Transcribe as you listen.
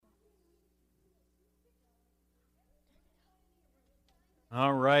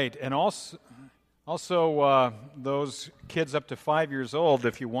All right, and also those kids up to 5 years old,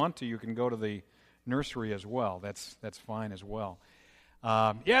 if you want to, you can go to the nursery as well. That's fine as well.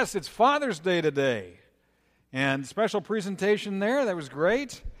 Yes, it's Father's Day today, and special presentation there. That was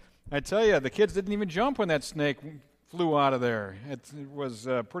great. I tell you, the kids didn't even jump when that snake flew out of there. It was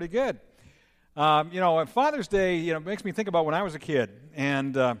pretty good. Father's Day, makes me think about when I was a kid,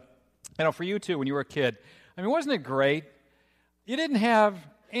 and for you too, when you were a kid. I mean, wasn't it great? You didn't have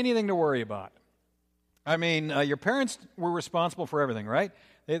anything to worry about. I mean, your parents were responsible for everything, right?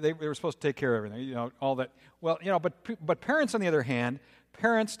 They were supposed to take care of everything, all that. Well, but parents, on the other hand,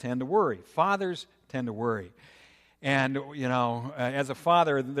 parents tend to worry. Fathers tend to worry. And, as a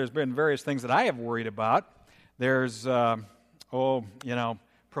father, there's been various things that I have worried about. There's,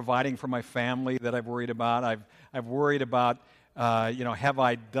 providing for my family that I've worried about. I've worried about, have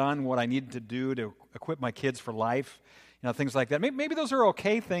I done what I needed to do to equip my kids for life? Things like that. Maybe those are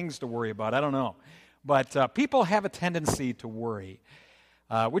okay things to worry about. I don't know. But people have a tendency to worry,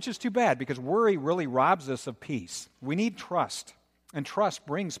 which is too bad because worry really robs us of peace. We need trust, and trust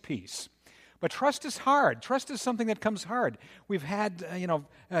brings peace. But trust is hard. Trust is something that comes hard. We've had,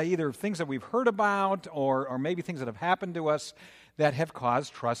 either things that we've heard about or maybe things that have happened to us that have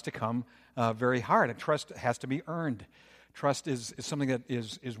caused trust to come very hard. And trust has to be earned. Trust is something that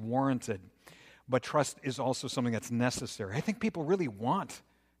is warranted. But trust is also something that's necessary. I think people really want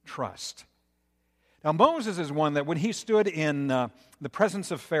trust. Now, Moses is one that when he stood in the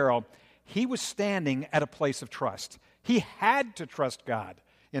presence of Pharaoh, he was standing at a place of trust. He had to trust God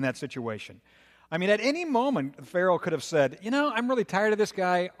in that situation. I mean, at any moment, Pharaoh could have said, I'm really tired of this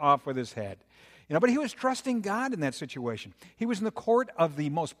guy, off with his head. But he was trusting God in that situation. He was in the court of the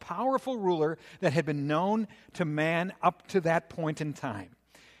most powerful ruler that had been known to man up to that point in time.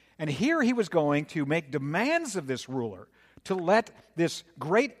 And here he was going to make demands of this ruler to let this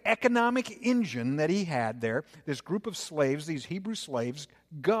great economic engine that he had there, this group of slaves, these Hebrew slaves,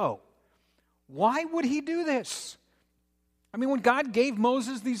 go. Why would he do this? I mean, when God gave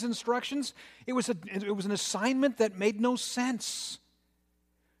Moses these instructions, it was an assignment that made no sense.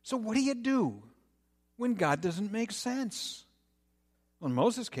 So what do you do when God doesn't make sense? Well, in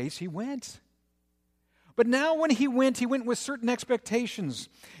Moses' case, he went. But now when he went with certain expectations.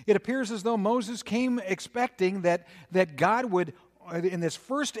 It appears as though Moses came expecting that God would, in this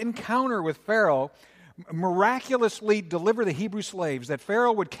first encounter with Pharaoh, miraculously deliver the Hebrew slaves, that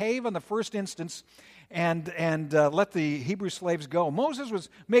Pharaoh would cave on the first instance and let the Hebrew slaves go. Moses was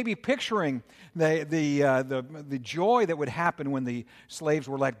maybe picturing the joy that would happen when the slaves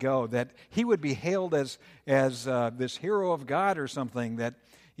were let go, that he would be hailed as this hero of God or something, that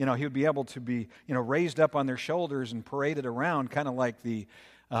he would be able to be, raised up on their shoulders and paraded around, kind of like the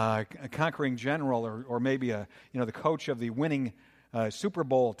conquering general or maybe the coach of the winning Super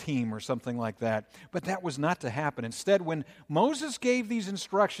Bowl team or something like that. But that was not to happen. Instead, when Moses gave these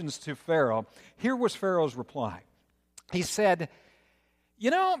instructions to Pharaoh, here was Pharaoh's reply. He said,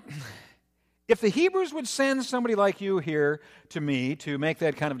 if the Hebrews would send somebody like you here to me to make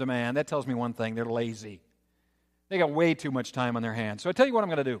that kind of demand, that tells me one thing: they're lazy. They got way too much time on their hands. So I tell you what I'm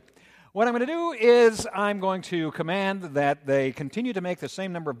going to do. What I'm going to do is I'm going to command that they continue to make the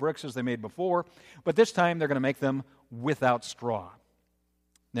same number of bricks as they made before, but this time they're going to make them without straw.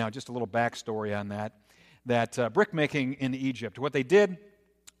 Now, just a little backstory on that brick making in Egypt. What they did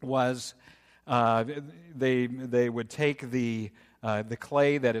was they would take the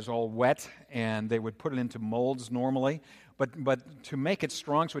clay that is all wet and they would put it into molds normally, but to make it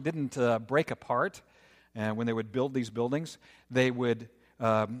strong so it didn't break apart. And when they would build these buildings, they would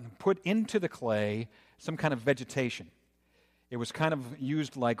put into the clay some kind of vegetation. It was kind of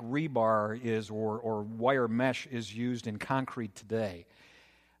used like rebar is or wire mesh is used in concrete today.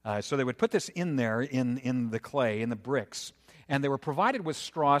 So they would put this in there in the clay, in the bricks. And they were provided with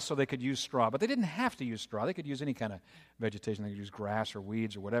straw so they could use straw. But they didn't have to use straw. They could use any kind of vegetation. They could use grass or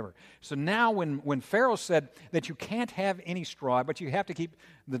weeds or whatever. So now when Pharaoh said that you can't have any straw, but you have to keep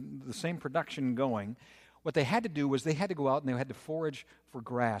the same production going, what they had to do was they had to go out and they had to forage for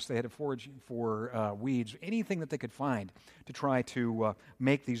grass. They had to forage for weeds, anything that they could find to try to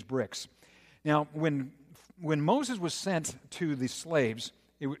make these bricks. Now, when Moses was sent to the slaves,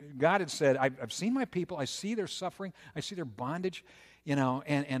 God had said, I've seen my people, I see their suffering, I see their bondage,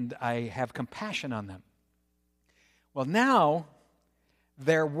 and I have compassion on them. Well, now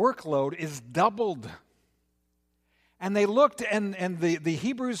their workload is doubled. And they looked, and the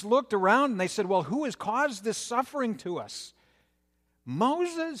Hebrews looked around, and they said, well, who has caused this suffering to us?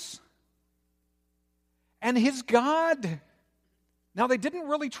 Moses and his God. Now, they didn't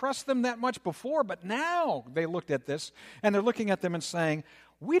really trust them that much before, but now they looked at this, and they're looking at them and saying,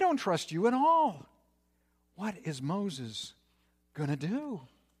 we don't trust you at all. What is Moses going to do?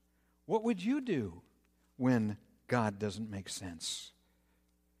 What would you do when God doesn't make sense?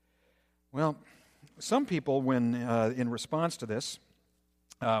 Well, some people, when in response to this,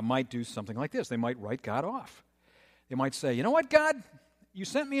 might do something like this. They might write God off. They might say, you know what, God? You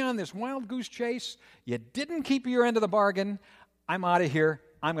sent me on this wild goose chase. You didn't keep your end of the bargain. I'm out of here.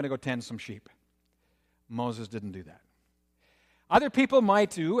 I'm going to go tend some sheep. Moses didn't do that. Other people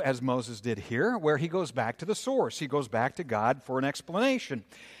might do, as Moses did here, where he goes back to the source. He goes back to God for an explanation.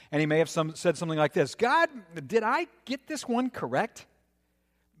 And he may have said something like this, God, did I get this one correct?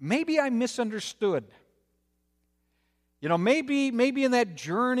 Maybe I misunderstood. You know, maybe in that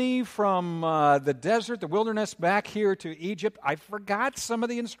journey from the desert, the wilderness, back here to Egypt, I forgot some of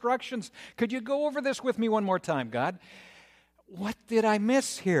the instructions. Could you go over this with me one more time, God? What did I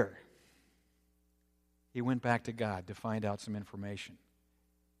miss here? He went back to God to find out some information.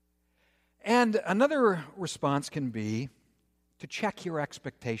 And another response can be to check your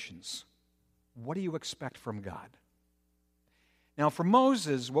expectations. What do you expect from God? Now, for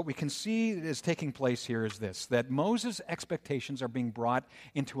Moses, what we can see is taking place here is this, that Moses' expectations are being brought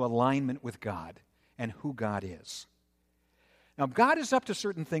into alignment with God and who God is. Now, God is up to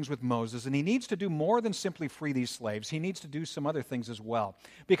certain things with Moses, and he needs to do more than simply free these slaves. He needs to do some other things as well,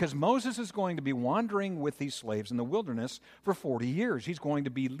 because Moses is going to be wandering with these slaves in the wilderness for 40 years. He's going to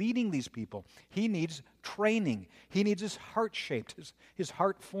be leading these people. He needs training. He needs his heart shaped, his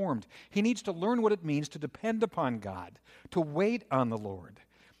heart formed. He needs to learn what it means to depend upon God, to wait on the Lord.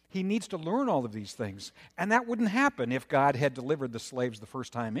 He needs to learn all of these things, and that wouldn't happen if God had delivered the slaves the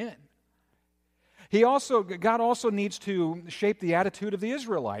first time in. God also needs to shape the attitude of the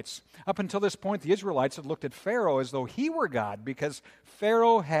Israelites. Up until this point, the Israelites had looked at Pharaoh as though he were God, because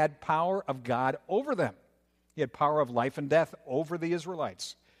Pharaoh had power of God over them. He had power of life and death over the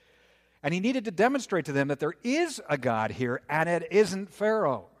Israelites. And he needed to demonstrate to them that there is a God here, and it isn't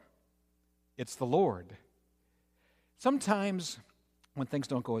Pharaoh. It's the Lord. Sometimes, when things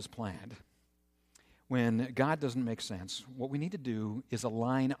don't go as planned, when God doesn't make sense, what we need to do is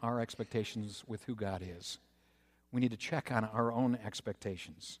align our expectations with who God is. We need to check on our own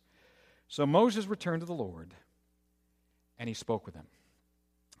expectations. So Moses returned to the Lord, and he spoke with him.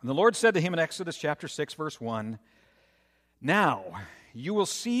 And the Lord said to him in Exodus chapter 6, verse 1, "Now you will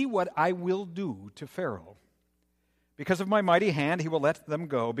see what I will do to Pharaoh. Because of my mighty hand, he will let them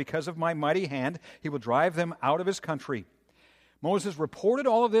go. Because of my mighty hand, he will drive them out of his country." Moses reported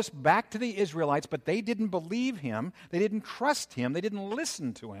all of this back to the Israelites, but they didn't believe him. They didn't trust him. They didn't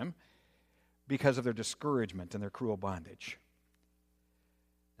listen to him because of their discouragement and their cruel bondage.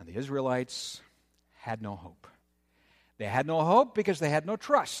 And the Israelites had no hope. They had no hope because they had no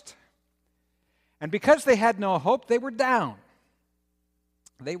trust. And because they had no hope, they were down.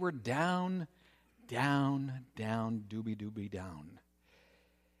 They were down, doobie down.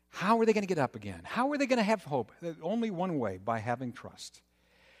 How are they going to get up again? How are they going to have hope? Only one way, by having trust.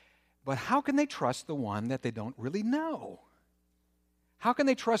 But how can they trust the one that they don't really know? How can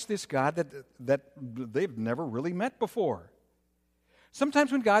they trust this God that they've never really met before?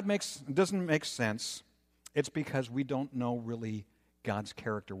 Sometimes when God doesn't make sense, it's because we don't know really God's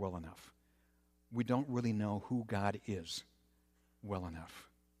character well enough. We don't really know who God is well enough.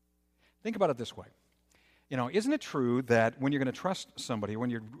 Think about it this way. You know, isn't it true that when you're going to trust somebody, when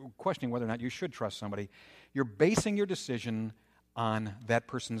you're questioning whether or not you should trust somebody, you're basing your decision on that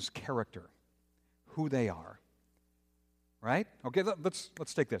person's character, who they are, right? Okay, let's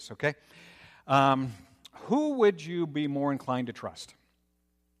take this, okay? Who would you be more inclined to trust?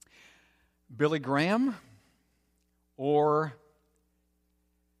 Billy Graham or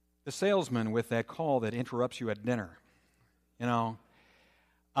the salesman with that call that interrupts you at dinner? Now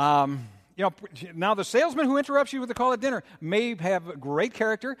the salesman who interrupts you with the call at dinner may have great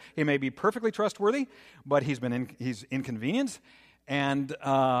character. He may be perfectly trustworthy, but he's inconvenienced, and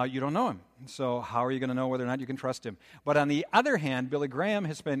you don't know him. So how are you going to know whether or not you can trust him? But on the other hand, Billy Graham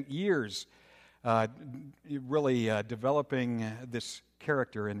has spent years really developing this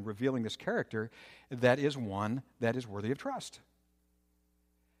character and revealing this character that is one that is worthy of trust.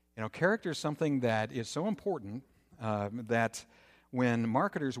 You know, character is something that is so important that when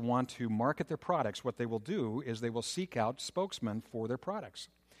marketers want to market their products, what they will do is they will seek out spokesmen for their products.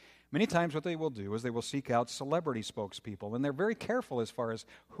 Many times what they will do is they will seek out celebrity spokespeople, and they're very careful as far as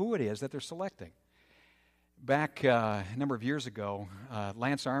who it is that they're selecting. Back a number of years ago,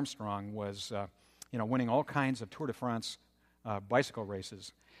 Lance Armstrong was winning all kinds of Tour de France bicycle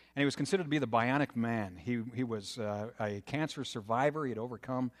races. And he was considered to be the bionic man. He was a cancer survivor. He had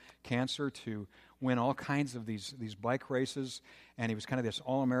overcome cancer to win all kinds of these bike races. And he was kind of this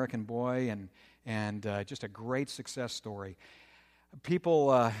all-American boy and just a great success story.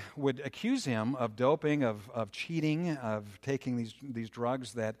 People would accuse him of doping, of cheating, of taking these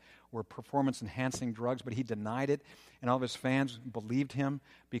drugs that were performance-enhancing drugs, but he denied it. And all of his fans believed him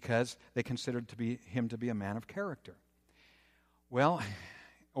because they considered him to be a man of character. Well,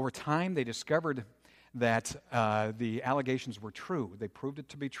 over time, they discovered that the allegations were true. They proved it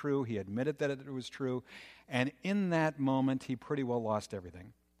to be true. He admitted that it was true. And in that moment, he pretty well lost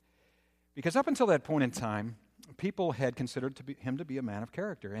everything. Because up until that point in time, people had considered him to be a man of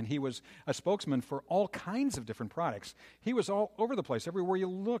character. And he was a spokesman for all kinds of different products. He was all over the place. Everywhere you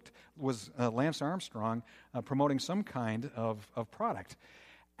looked was Lance Armstrong promoting some kind of product.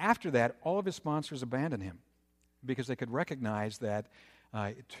 After that, all of his sponsors abandoned him because they could recognize that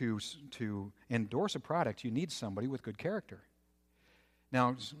to endorse a product, you need somebody with good character.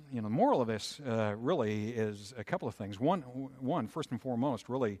 Now, the moral of this really is a couple of things. One, first and foremost,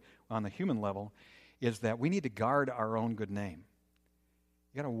 really on the human level, is that we need to guard our own good name.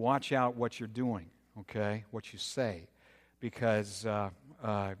 You got to watch out what you're doing, okay, what you say, because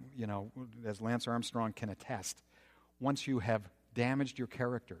as Lance Armstrong can attest, once you have damaged your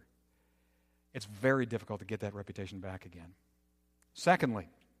character, it's very difficult to get that reputation back again. Secondly,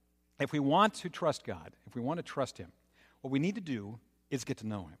 if we want to trust God, if we want to trust Him, what we need to do is get to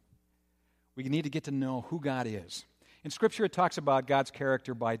know Him. We need to get to know who God is. In Scripture, it talks about God's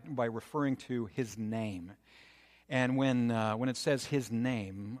character by referring to His name. And when it says His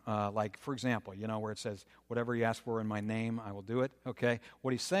name, like, for example, where it says, whatever you ask for in my name, I will do it, okay?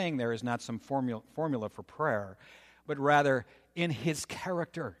 What He's saying there is not some formula for prayer, but rather in His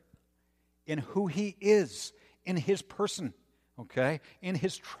character, in who He is, in His person, okay? In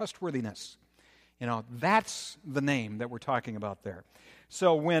His trustworthiness. That's the name that we're talking about there.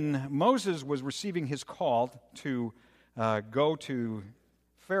 So when Moses was receiving his call to go to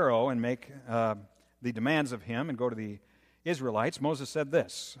Pharaoh and make the demands of him and go to the Israelites, Moses said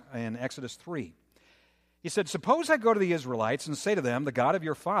this in Exodus 3. He said, "Suppose I go to the Israelites and say to them, 'The God of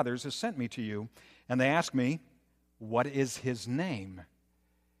your fathers has sent me to you,' and they ask me, 'What is His name?'"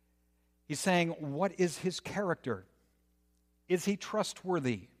 He's saying, what is His character? Is He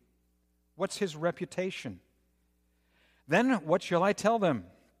trustworthy? What's His reputation? Then what shall I tell them?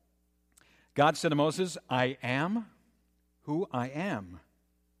 God said to Moses, "I am who I am.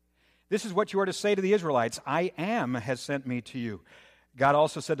 This is what you are to say to the Israelites. I am has sent me to you." God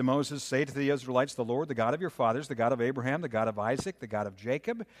also said to Moses, "Say to the Israelites, 'The Lord, the God of your fathers, the God of Abraham, the God of Isaac, the God of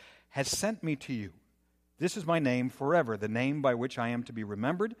Jacob, has sent me to you. This is my name forever, the name by which I am to be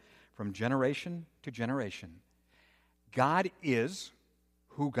remembered from generation to generation.'" God is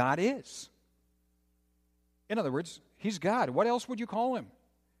who God is. In other words, He's God. What else would you call Him?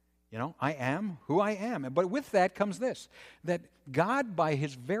 I am who I am. But with that comes this, that God, by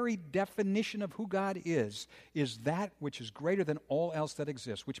His very definition of who God is that which is greater than all else that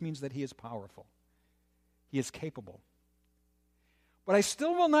exists, which means that He is powerful. He is capable. But I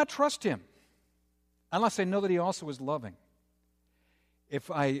still will not trust Him unless I know that He also is loving. If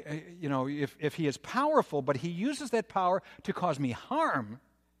He is powerful, but He uses that power to cause me harm,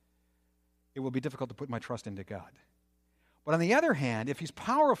 it will be difficult to put my trust into God. But on the other hand, if He's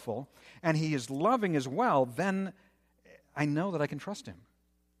powerful and He is loving as well, then I know that I can trust Him.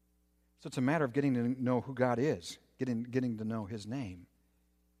 So it's a matter of getting to know who God is, getting to know His name.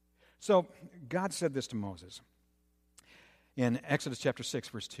 So God said this to Moses in Exodus chapter 6,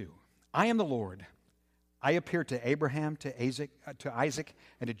 verse 2. "I am the Lord. I appeared to Abraham, to Isaac,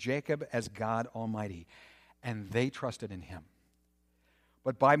 and to Jacob as God Almighty, and they trusted in Him.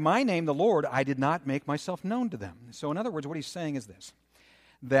 But by my name, the Lord, I did not make myself known to them." So in other words, what He's saying is this,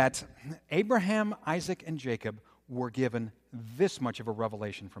 that Abraham, Isaac, and Jacob were given this much of a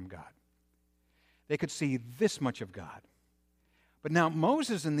revelation from God. They could see this much of God. But now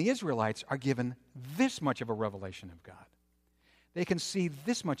Moses and the Israelites are given this much of a revelation of God. They can see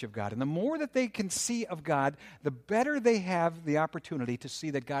this much of God. And the more that they can see of God, the better they have the opportunity to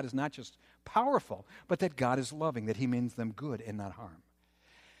see that God is not just powerful, but that God is loving, that He means them good and not harm.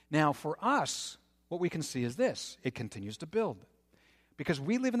 Now, for us, what we can see is this. It continues to build. Because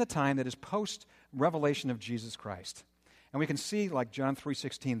we live in the time that is post-revelation of Jesus Christ. And we can see, like John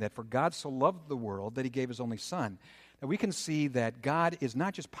 3:16, that for God so loved the world that He gave His only Son. That we can see that God is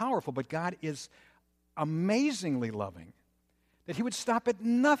not just powerful, but God is amazingly loving. That He would stop at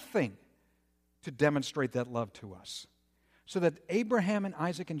nothing to demonstrate that love to us. So that Abraham and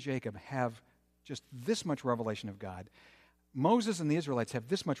Isaac and Jacob have just this much revelation of God. Moses and the Israelites have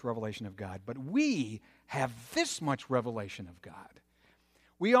this much revelation of God, but we have this much revelation of God.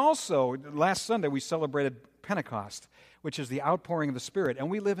 We also, last Sunday, we celebrated Pentecost, which is the outpouring of the Spirit, and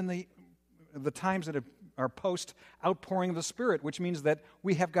we live in the times that are post-outpouring of the Spirit, which means that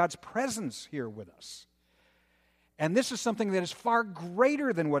we have God's presence here with us. And this is something that is far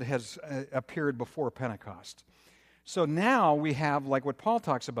greater than what has appeared before Pentecost. So now we have, like what Paul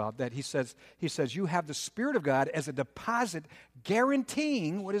talks about, that he says you have the Spirit of God as a deposit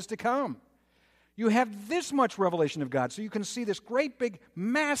guaranteeing what is to come. You have this much revelation of God, so you can see this great, big,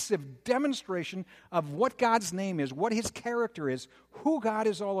 massive demonstration of what God's name is, what His character is, who God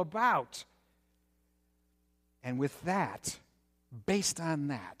is all about. And with that, based on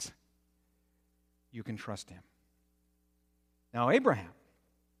that, you can trust Him. Now,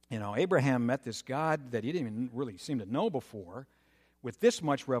 Abraham met this God that he didn't even really seem to know before with this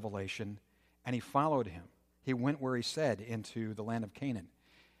much revelation, and he followed Him. He went where He said, into the land of Canaan.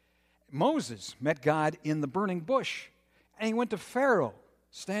 Moses met God in the burning bush, and he went to Pharaoh,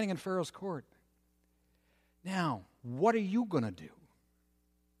 standing in Pharaoh's court. Now, what are you going to do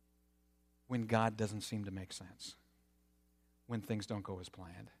when God doesn't seem to make sense? When things don't go as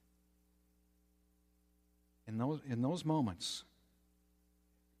planned? In those moments,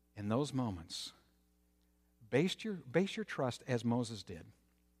 base your trust, as Moses did,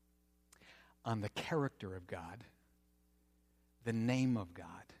 on the character of God, the name of God,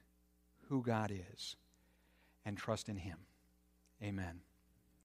 who God is, and trust in Him. Amen.